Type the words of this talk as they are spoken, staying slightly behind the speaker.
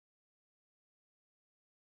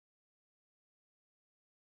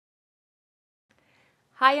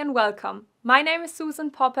Hi and welcome. My name is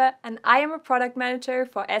Susan Poppe and I am a product manager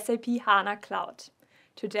for SAP HANA Cloud.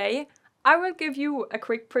 Today, I will give you a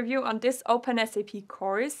quick preview on this openSAP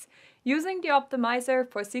course using the optimizer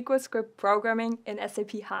for SQLScript programming in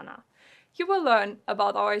SAP HANA. You will learn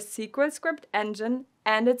about our SQLScript engine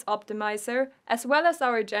and its optimizer, as well as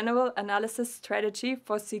our general analysis strategy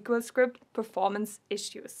for SQLScript performance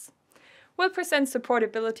issues. We'll present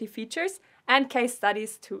supportability features and case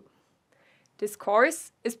studies too. This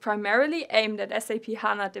course is primarily aimed at SAP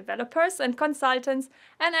HANA developers and consultants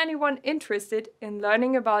and anyone interested in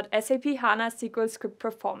learning about SAP HANA SQLScript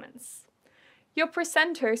performance. Your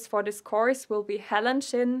presenters for this course will be Helen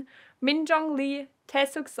Shin, Minjong Lee,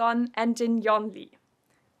 Taesuk Son, and Jin Yon Lee.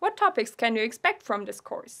 What topics can you expect from this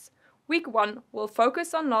course? Week 1 will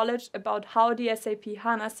focus on knowledge about how the SAP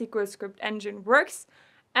HANA SQLScript engine works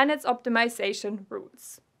and its optimization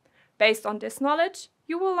rules. Based on this knowledge,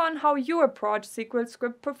 you will learn how you approach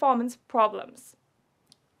SQLScript performance problems.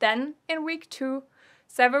 Then, in week 2,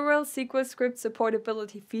 several SQLScript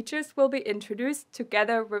supportability features will be introduced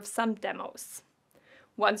together with some demos.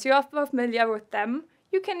 Once you are familiar with them,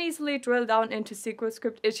 you can easily drill down into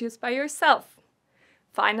SQLScript issues by yourself.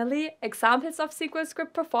 Finally, examples of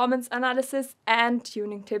SQLScript performance analysis and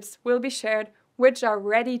tuning tips will be shared, which are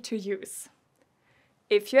ready to use.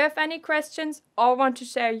 If you have any questions or want to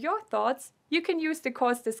share your thoughts, you can use the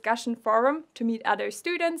course discussion forum to meet other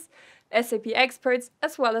students, SAP experts,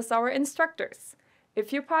 as well as our instructors.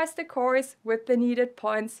 If you pass the course with the needed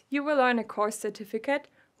points, you will earn a course certificate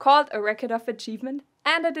called a Record of Achievement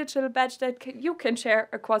and a digital badge that you can share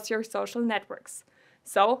across your social networks.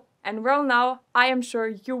 So, enroll now. I am sure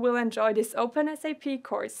you will enjoy this openSAP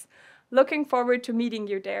course. Looking forward to meeting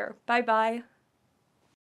you there. Bye bye.